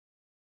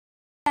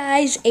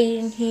Guys,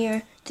 Aiden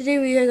here. Today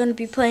we are going to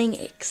be playing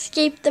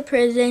Escape the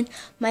Prison.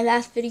 My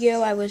last video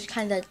I was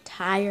kind of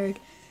tired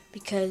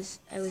because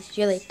I was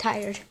really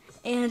tired.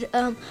 And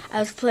I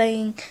was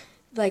playing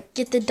like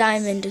Get the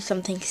Diamond or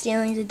something,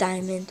 stealing the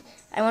diamond.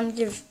 I want to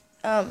give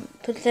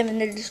put them in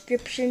the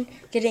description.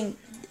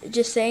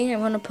 Just saying I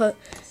want to put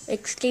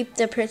Escape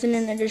the Prison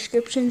in the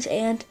descriptions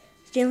and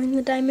stealing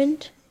the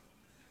diamond.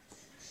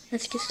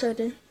 Let's get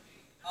started.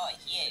 Oh,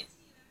 you.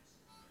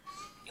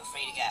 You're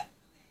free to go.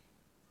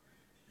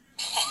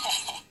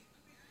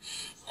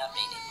 Not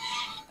really,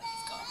 but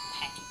you've got a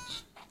package.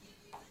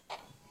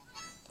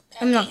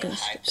 I'm not going to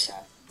skip it.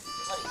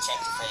 We've already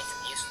checked it for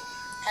anything useful.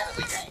 Haven't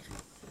we, Dave?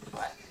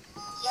 What?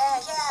 Yeah,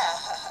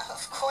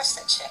 of course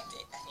I checked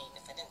it. I mean,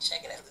 if I didn't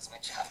check it, I'd lose my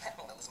job. I don't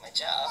want to lose my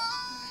job.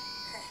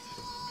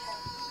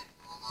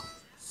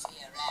 See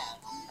you around.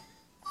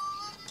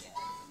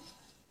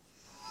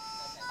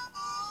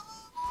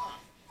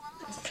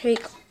 Okay.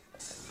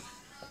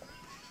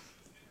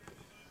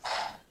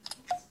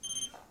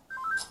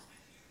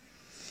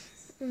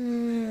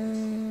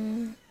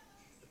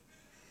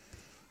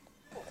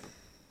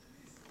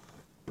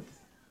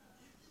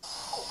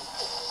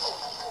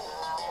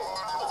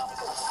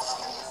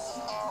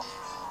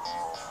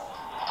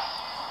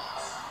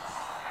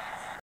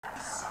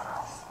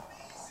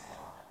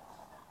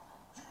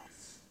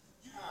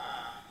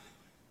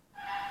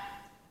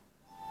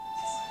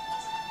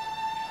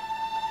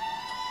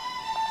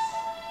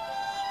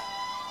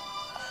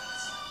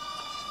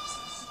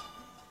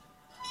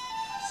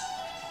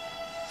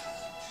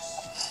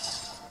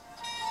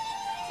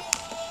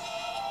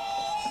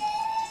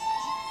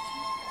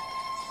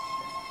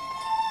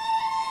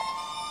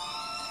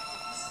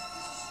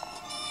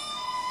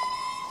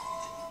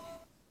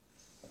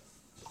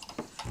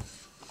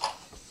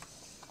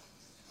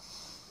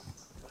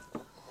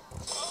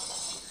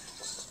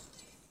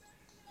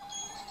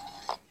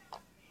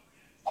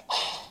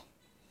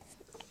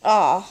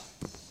 Aw.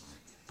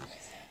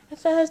 I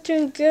thought I was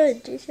doing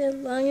good. Do you see how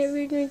long it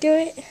would me do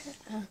it?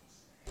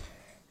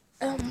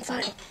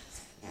 Fine.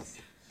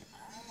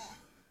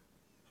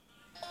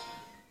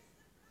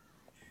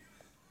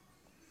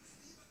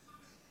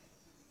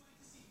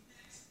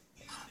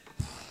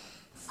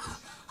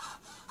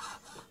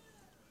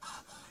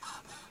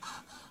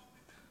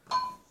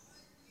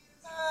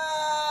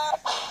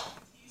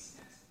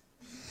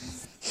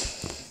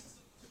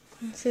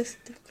 I'm so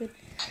stupid.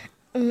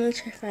 I'm gonna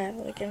try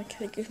 5 again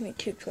because it gives me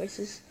 2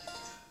 choices.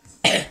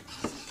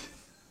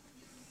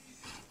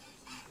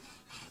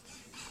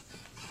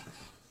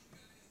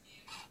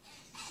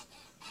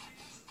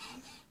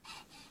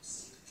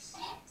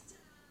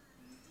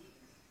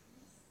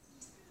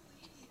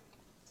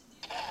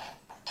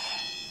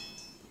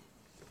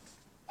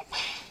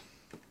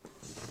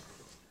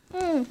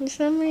 There's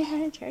so many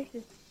high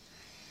choices.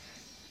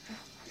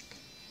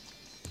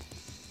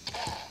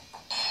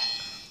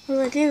 What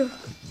do I do?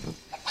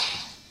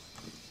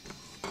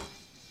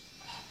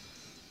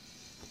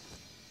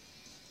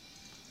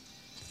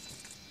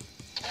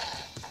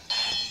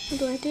 What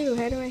do I do?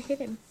 How do I hit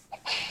him?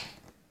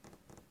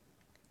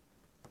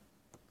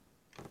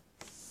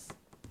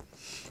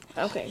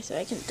 Okay, so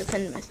I can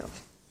defend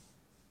myself.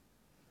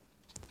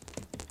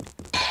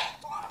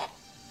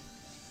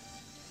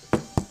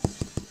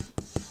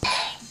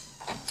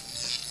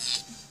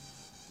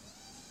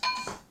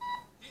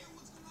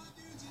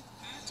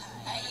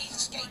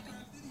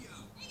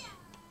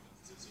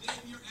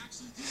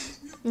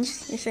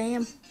 Yes, I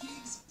am.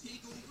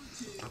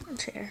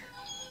 Chair.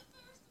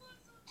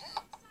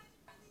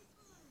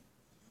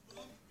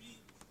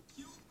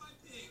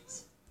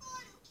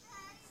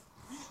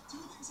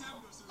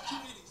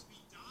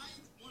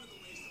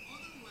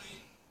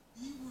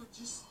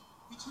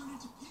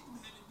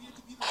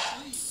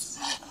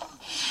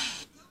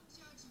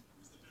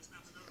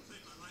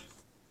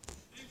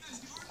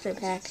 Straight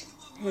back.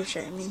 Here's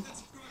sure, I mean.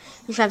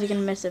 He's probably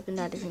gonna mess up and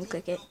not even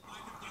click it.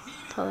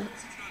 Probably.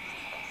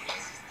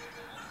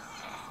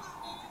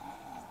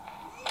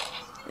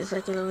 It's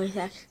like it always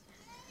happens.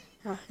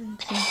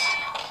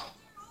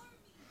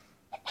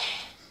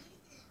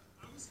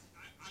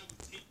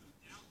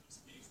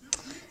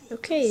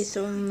 Okay,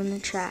 so I'm gonna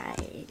try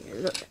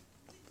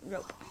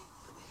rope.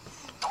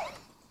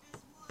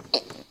 I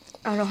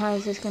don't know how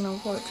this is gonna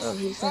work. Oh,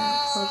 he's gonna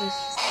hold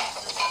this.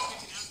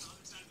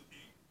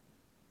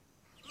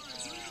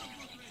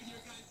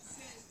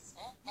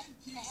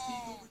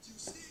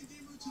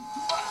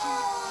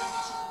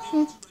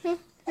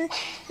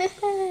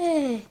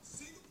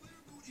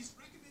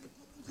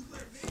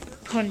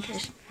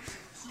 Punches.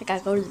 I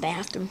gotta go to the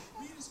bathroom.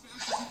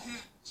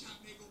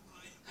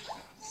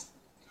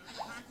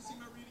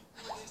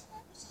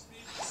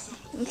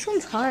 This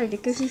one's hard.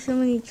 It gives you so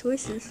many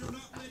choices.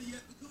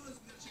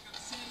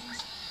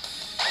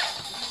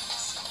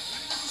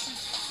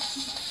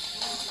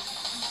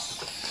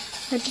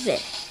 I did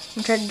it.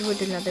 I'm trying to do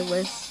it another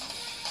way.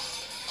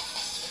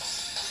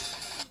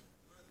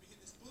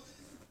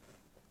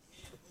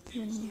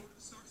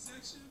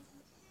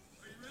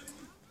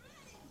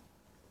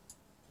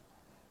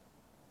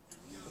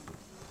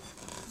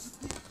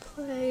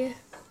 play.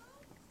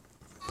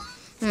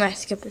 I'm gonna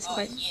skip this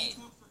part.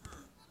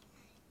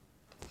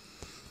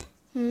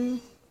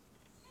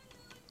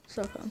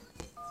 So fun.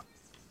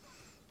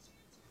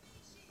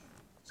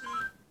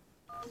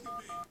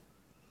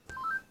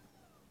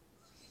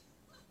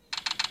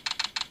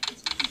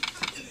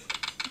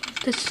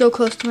 That's so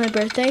close to my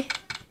birthday.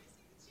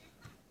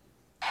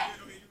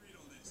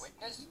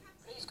 Witness,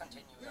 please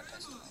continue your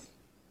testimony.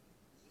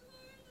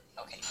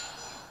 Okay.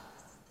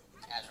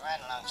 I was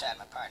riding alongside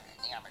my partner,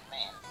 the armored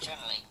man.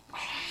 Suddenly,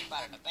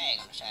 spotted a bag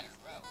on the side of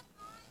the road.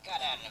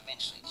 Got out and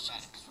eventually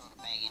decided to throw the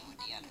bag in with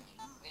the others.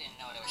 We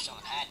didn't know there was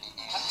someone hiding in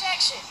there.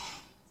 Objection!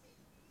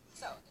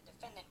 So, the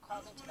defendant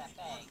crawled into that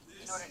bag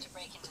in order to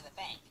break into the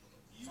bank.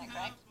 Is that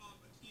correct?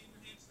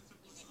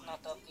 Is it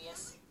not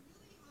obvious?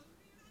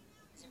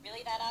 Is it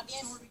really that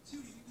obvious?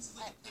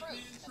 I have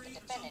proof that the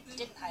defendant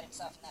didn't hide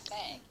himself in that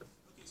bag.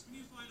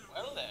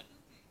 Well then,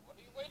 what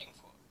are you waiting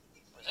for?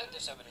 Present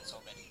this evidence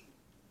already.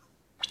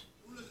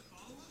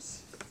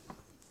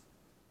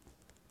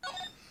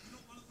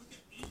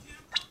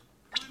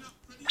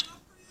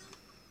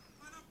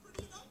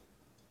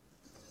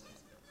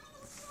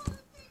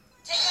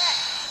 Take that!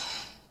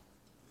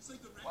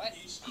 What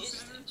is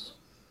this?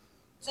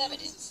 It's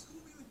evidence.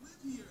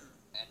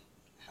 And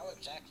how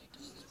exactly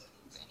does this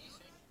prove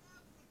anything?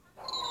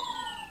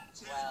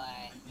 Well,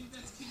 I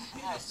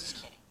was just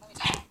kidding. Let me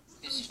tell you,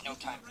 this is no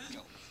time for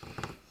jokes.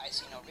 I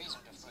see no reason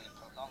to further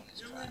prolong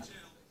this trial.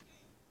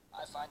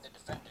 I find the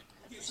defendant,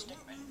 Henry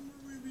Stickmin.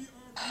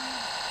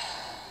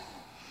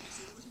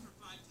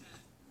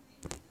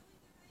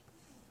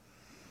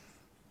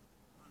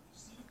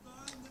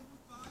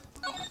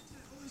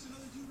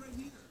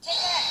 Take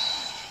that!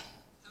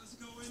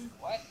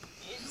 What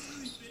is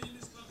this?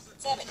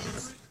 It's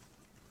evidence.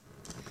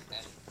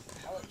 And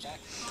how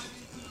exactly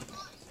does this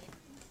prove anything?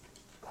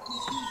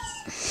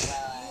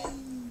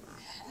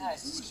 Well, I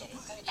was just kidding.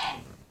 Let me tell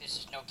you, this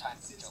is no time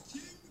for jokes.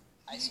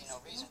 I see no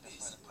reason to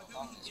further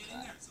prolong this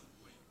trial.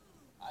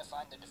 I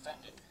find the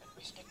defendant,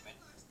 Henry Stickmin.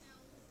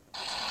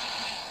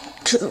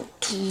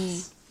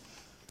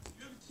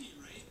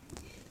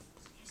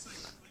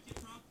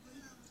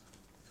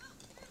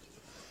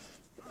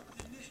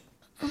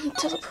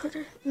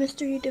 Teleporter,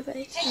 mystery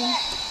device.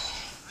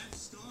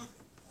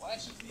 What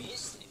is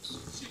this?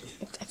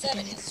 It's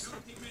evidence.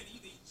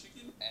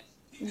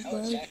 And how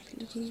exactly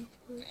does this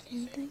prove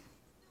anything?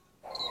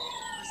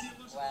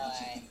 Well,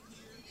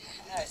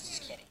 I was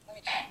just kidding. Let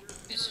me tell you,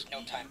 this is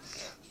no time for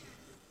jokes.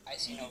 I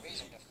see no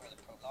reason to further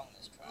prolong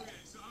this trial.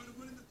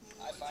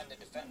 I find the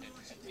defendant,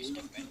 Henry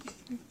Stickmin.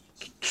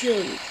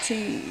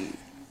 Guilty.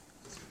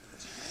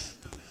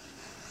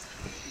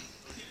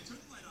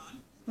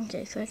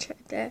 Okay, so I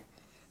tried that.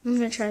 I'm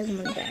gonna try the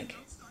money bag.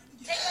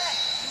 Take that!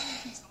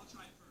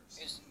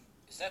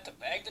 Is that the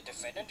bag the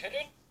defendant hid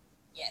in?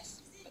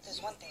 Yes, but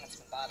there's one thing that's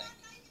been bothering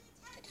me.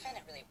 If the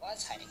defendant really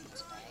was hiding in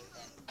this bag,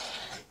 then how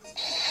did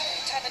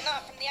he tie the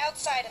knot from the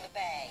outside of the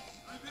bag?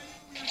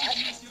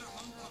 What? If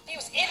he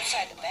was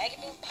inside the bag,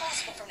 it'd be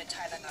impossible for him to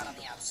tie that knot on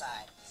the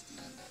outside.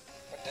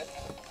 But then,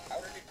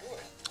 how did he do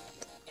it?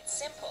 It's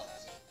simple.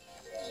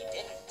 He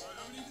didn't.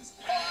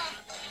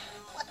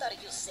 What thought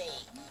you say?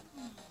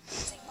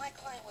 Saying my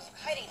client wasn't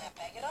hiding that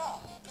bag at all.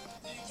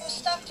 He was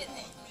stuffed in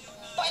there.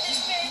 By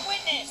this very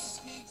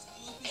witness!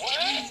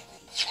 What?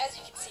 As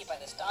you can see by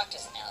this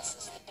doctor's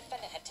analysis, the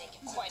defendant had taken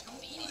quite the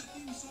beating.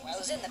 While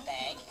he was in the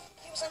bag,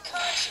 he was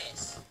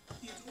unconscious.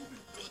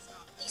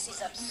 This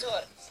is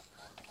absurd.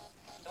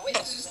 The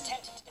witness was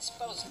attempting to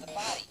dispose of the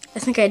body.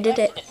 I think I did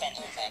it. The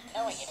defendant back,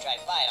 knowing he'd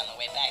drive by it on the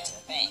way back to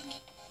the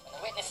bank. When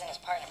the witness and his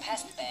partner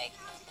passed the bag,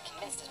 he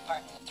convinced his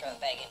partner to throw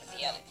the bag in with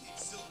the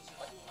others.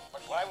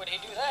 But why would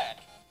he do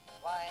that?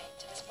 Why,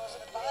 to dispose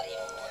of the body,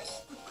 of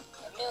course.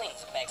 There are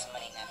millions of bags of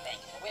money in that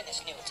bank, and the witness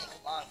knew it would take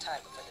a long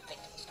time before the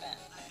victim was found.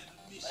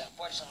 But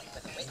unfortunately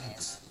for the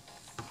witness,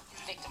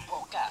 his victim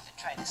woke up and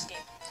tried to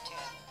escape from the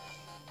tomb.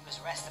 He was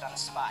arrested on the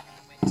spot, and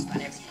the witness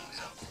thought everything was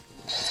over.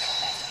 But it's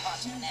coming back to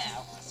haunt him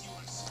now.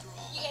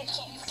 You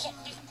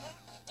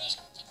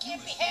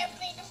can't be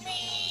happening to me!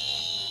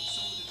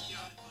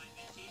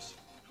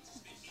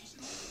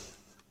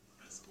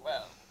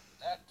 Well,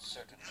 that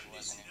certainly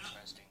was an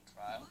interesting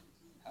trial.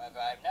 However,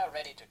 I am now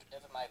ready to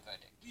deliver my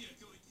verdict.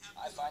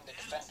 I find the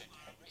defendant,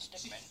 Henry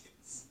Stickmin.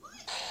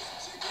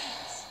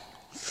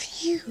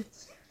 Phew.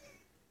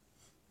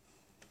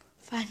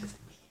 Finally.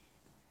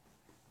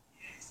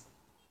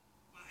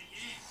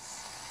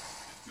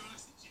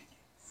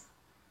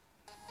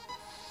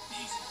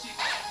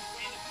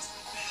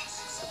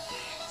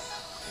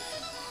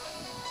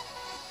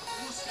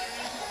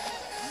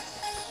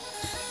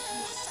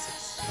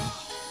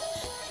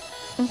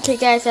 Okay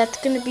guys, that's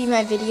going to be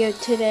my video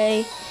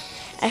today.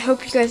 I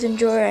hope you guys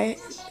enjoy.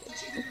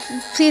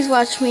 Please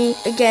watch me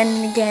again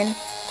and again.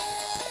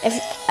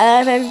 I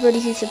love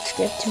everybody who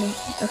subscribed to me.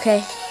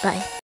 Okay, bye.